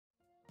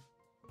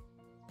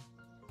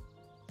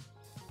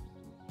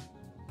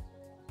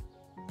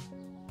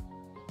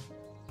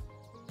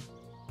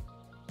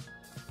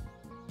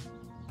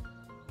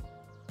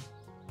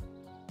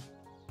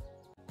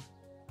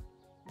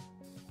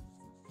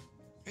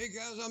Hey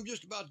guys, I'm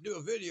just about to do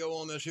a video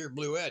on this here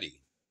Blue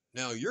Eddy.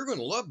 Now you're going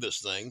to love this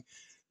thing,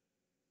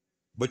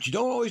 but you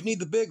don't always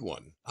need the big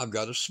one. I've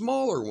got a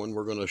smaller one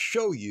we're going to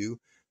show you.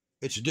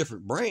 It's a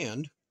different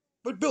brand,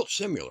 but built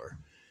similar.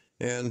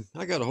 And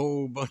I got a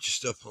whole bunch of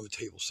stuff on the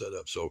table set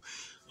up, so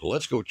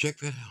let's go check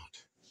that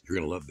out. You're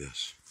going to love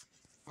this.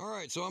 All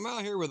right, so I'm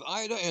out here with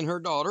Ida and her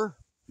daughter.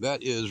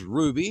 That is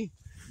Ruby.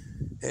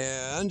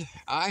 And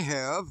I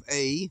have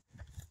a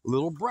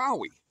little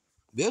Browey.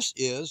 This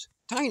is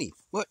tiny,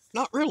 but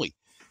not really.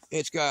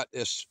 It's got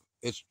this,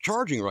 it's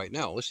charging right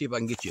now. Let's see if I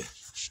can get you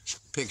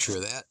a picture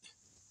of that.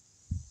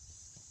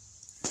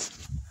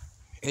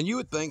 And you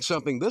would think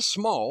something this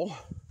small,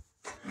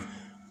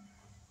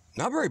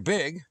 not very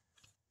big,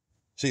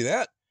 see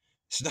that?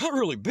 It's not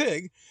really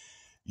big.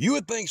 You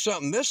would think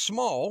something this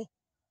small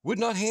would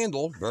not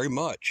handle very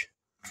much,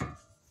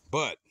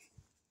 but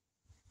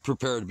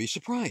prepare to be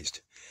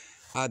surprised.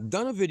 I've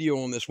done a video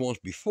on this once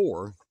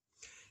before,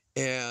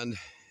 and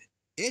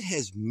it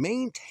has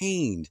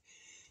maintained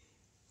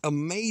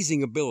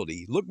amazing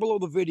ability. Look below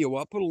the video.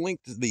 I'll put a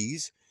link to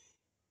these.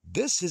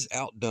 This has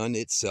outdone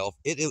itself.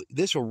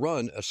 This will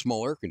run a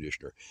small air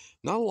conditioner.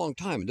 Not a long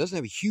time. It doesn't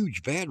have a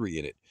huge battery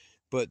in it,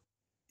 but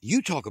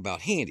you talk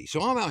about handy.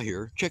 So I'm out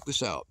here. Check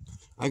this out.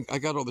 I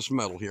got all this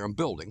metal here. I'm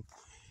building.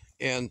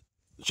 And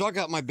so I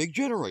got my big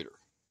generator.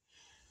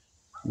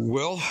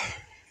 Well,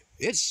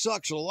 it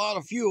sucks a lot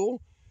of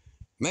fuel,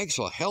 makes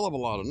a hell of a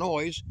lot of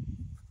noise.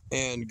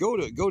 And go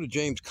to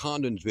James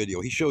Condon's video.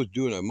 He shows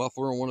doing a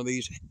muffler on one of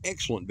these.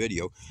 Excellent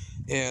video.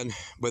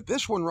 But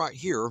this one right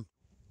here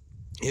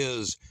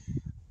is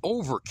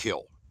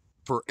overkill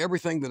for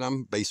everything that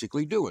I'm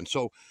basically doing.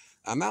 So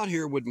I'm out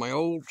here with my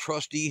old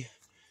trusty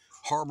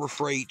Harbor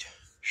Freight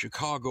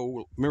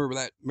Chicago. Remember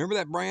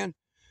that brand?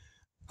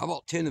 I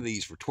bought 10 of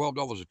these for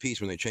 $12 a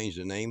piece when they changed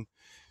the name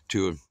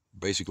to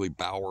basically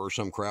Bauer or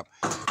some crap.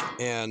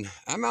 And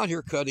I'm out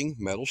here cutting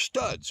metal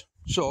studs.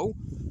 So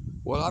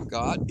what I've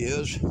got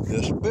is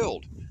this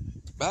build.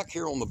 Back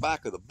here on the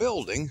back of the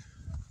building,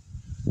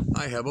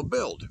 I have a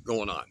build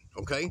going on,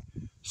 okay?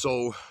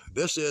 So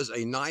this is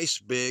a nice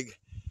big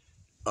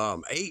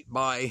 8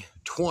 by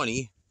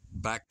 20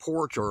 back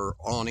porch or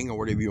awning or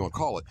whatever you want to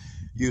call it,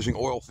 using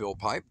oil fill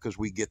pipe because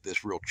we get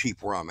this real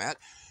cheap where I'm at,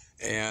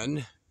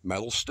 and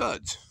metal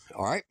studs,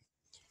 all right?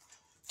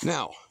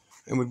 Now,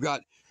 and we've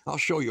got, I'll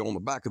show you on the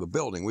back of the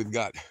building, we've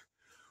got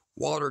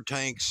water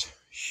tanks,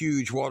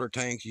 huge water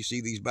tanks. You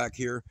see these back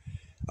here.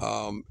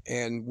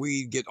 And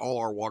we get all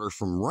our water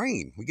from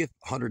rain. We get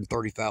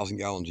 130,000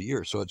 gallons a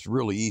year, so it's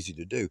really easy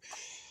to do.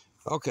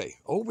 Okay,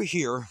 over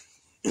here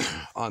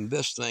on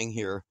this thing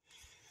here,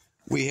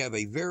 we have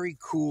a very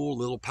cool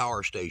little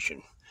power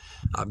station.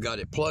 I've got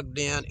it plugged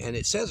in, and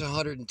it says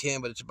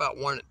 110, but it's about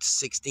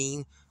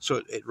 116,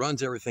 so it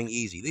runs everything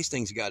easy. These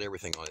things got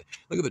everything on it.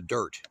 Look at the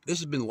dirt. This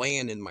has been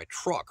laying in my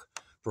truck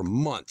for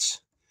months.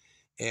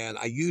 And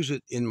I use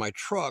it in my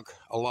truck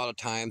a lot of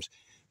times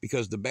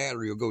because the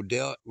battery will go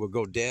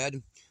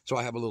dead. So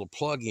I have a little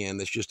plug-in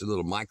that's just a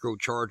little micro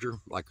charger,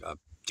 like a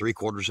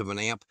 3/4 of an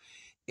amp.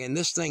 And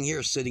this thing here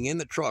is sitting in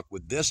the truck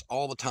with this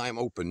all the time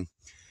open,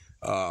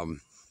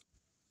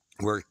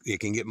 where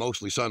it can get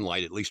mostly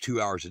sunlight at least 2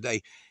 hours a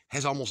day,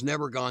 has almost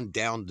never gone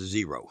down to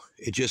zero.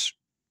 It just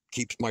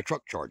keeps my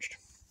truck charged.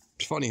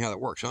 It's funny how that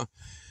works, huh?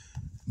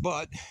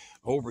 But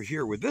over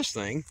here with this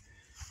thing,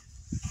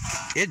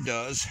 it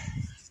does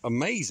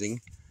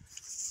amazing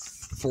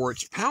for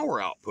its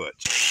power output.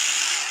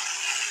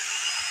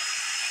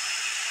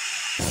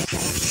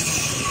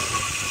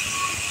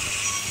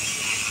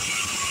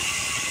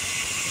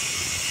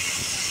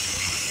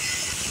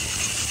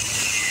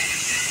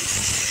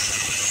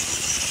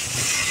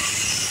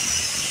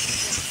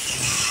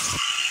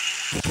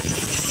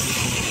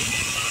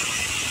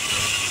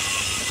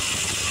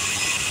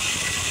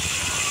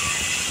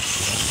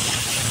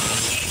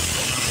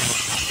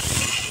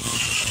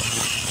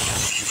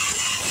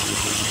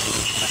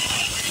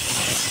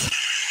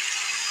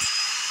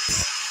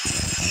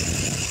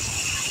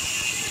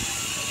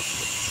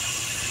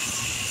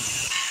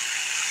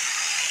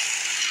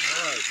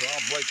 So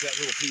I'll break that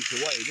little piece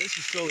away. This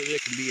is so that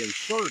it can be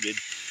inserted.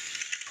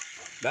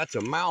 That's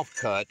a mouth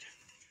cut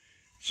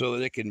so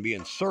that it can be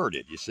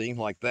inserted, you see,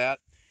 like that,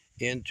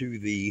 into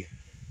the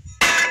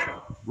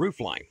roof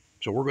line.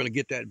 So we're going to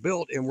get that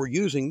built, and we're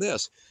using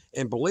this.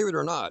 And believe it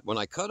or not, when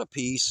I cut a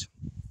piece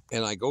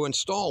and I go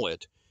install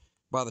it,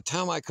 by the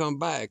time I come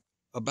back,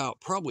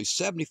 about probably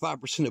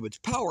 75% of its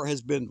power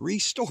has been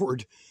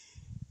restored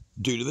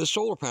due to this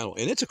solar panel.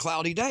 And it's a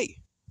cloudy day.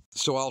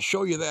 So I'll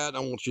show you that. I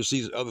want you to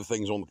see other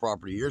things on the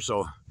property here.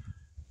 So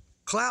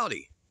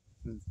cloudy,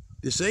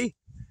 you see?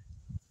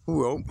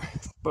 Whoa,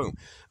 boom.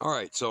 All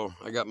right, so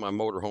I got my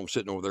motorhome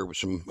sitting over there with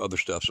some other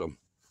stuff. So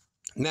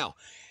now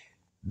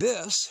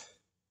this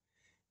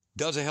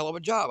does a hell of a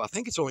job. I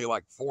think it's only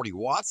like 40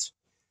 watts,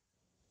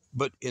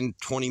 but in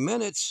 20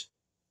 minutes,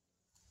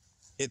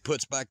 it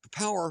puts back the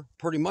power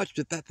pretty much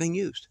that thing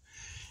used.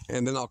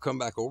 And then I'll come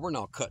back over and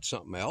I'll cut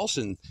something else,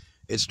 and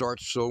it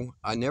starts, so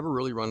I never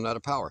really run out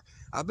of power.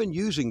 I've been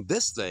using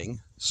this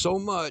thing so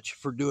much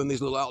for doing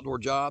these little outdoor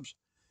jobs.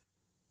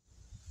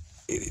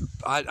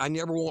 I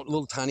never want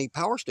little tiny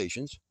power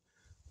stations,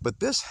 but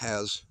this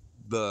has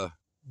the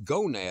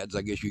gonads,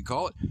 I guess you'd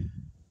call it,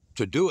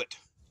 to do it.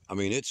 I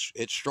mean, it's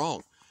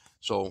strong.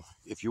 So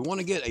if you want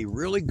to get a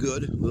really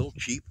good little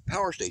cheap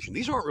power station,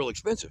 these aren't real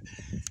expensive,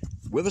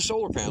 with a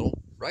solar panel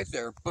right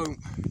there,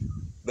 boom,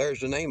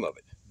 there's the name of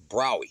it,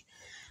 Browey.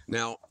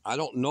 Now, I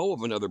don't know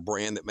of another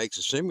brand that makes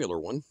a similar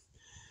one,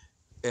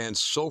 and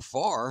so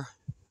far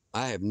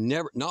I have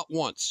never, not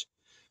once,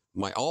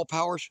 my all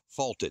powers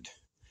faulted.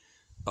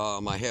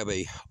 I have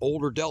a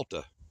older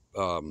Delta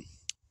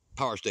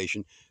power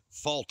station,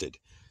 faulted.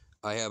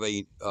 I have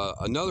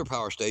another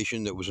power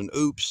station that was an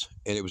oops,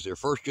 and it was their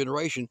first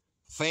generation,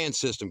 fan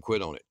system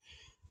quit on it.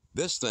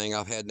 This thing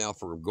I've had now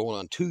for going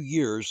on 2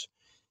 years,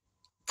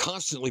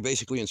 constantly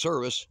basically in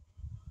service,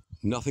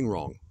 nothing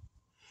wrong.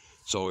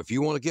 So if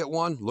you want to get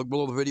one, look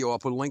below the video, I'll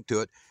put a link to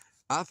it.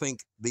 I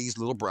think these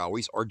little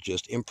Broweys are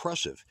just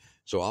impressive.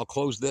 So I'll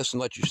close this and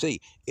let you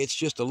see. It's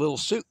just a little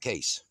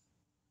suitcase.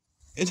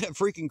 Isn't that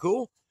freaking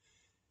cool?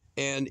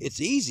 And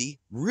it's easy,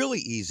 really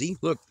easy.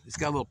 Look, it's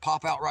got a little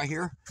pop out right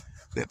here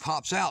that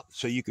pops out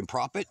so you can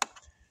prop it.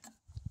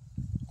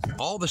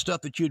 All the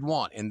stuff that you'd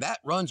want. And that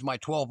runs my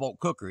 12-volt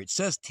cooker. It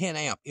says 10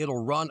 amp.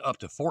 It'll run up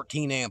to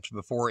 14 amps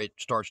before it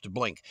starts to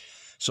blink.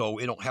 So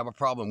it don't have a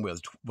problem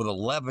with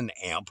 11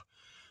 amp.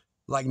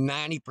 Like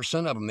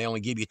 90% of them, they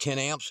only give you 10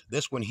 amps.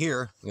 This one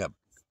here, I got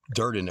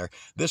dirt in there.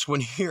 This one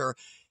here,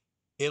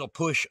 it'll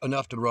push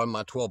enough to run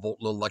my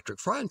 12-volt little electric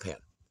frying pan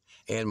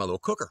and my little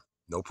cooker.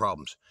 No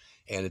problems.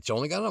 And it's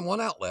only got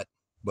one outlet,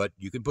 but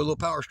you can put a little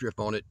power strip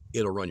on it.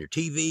 It'll run your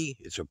TV.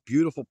 It's a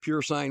beautiful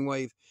pure sine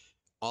wave.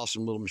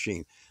 Awesome little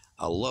machine.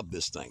 I love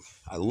this thing.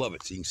 I love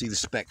it. So you can see the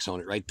specs on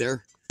it right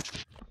there.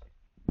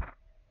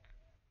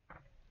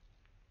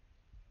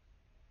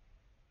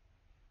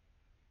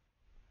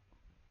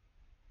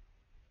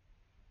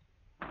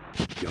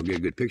 Y'all get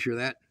a good picture of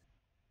that?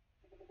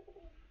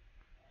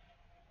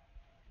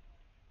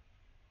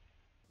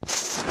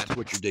 That's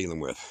what you're dealing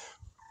with.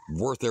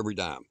 Worth every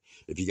dime.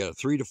 If you got a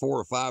 3 to 4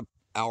 or 5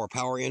 hour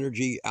power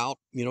energy out,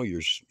 you know,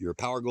 your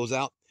power goes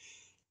out,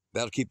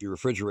 that'll keep your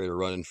refrigerator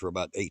running for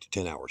about 8 to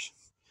 10 hours.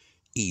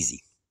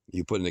 Easy.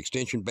 You put an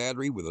extension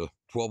battery with a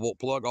 12-volt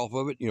plug off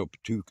of it, you know,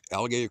 2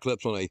 alligator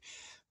clips on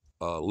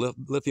a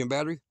lithium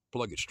battery,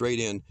 plug it straight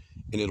in,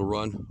 and it'll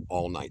run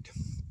all night.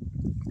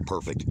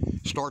 Perfect.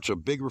 Starts a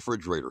big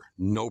refrigerator,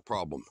 no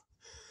problem.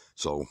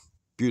 So,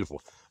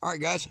 beautiful. All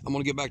right, guys, I'm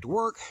going to get back to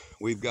work.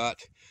 We've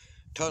got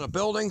a ton of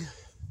building.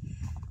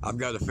 I've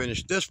got to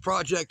finish this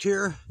project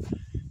here,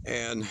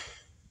 and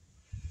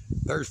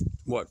there's,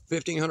 what,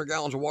 1,500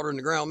 gallons of water in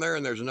the ground there,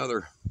 and there's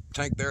another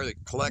tank there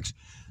that collects.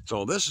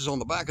 So this is on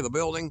the back of the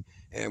building,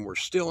 and we're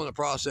still in the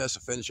process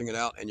of finishing it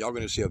out, and y'all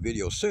going to see a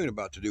video soon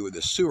about to do with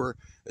this sewer.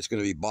 It's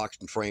going to be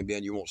boxed and framed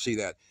in. You won't see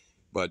that,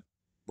 but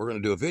we're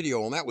going to do a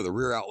video on that with a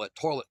rear outlet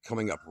toilet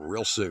coming up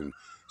real soon.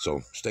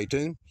 So stay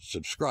tuned,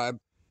 subscribe,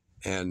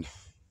 and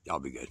y'all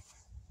be good.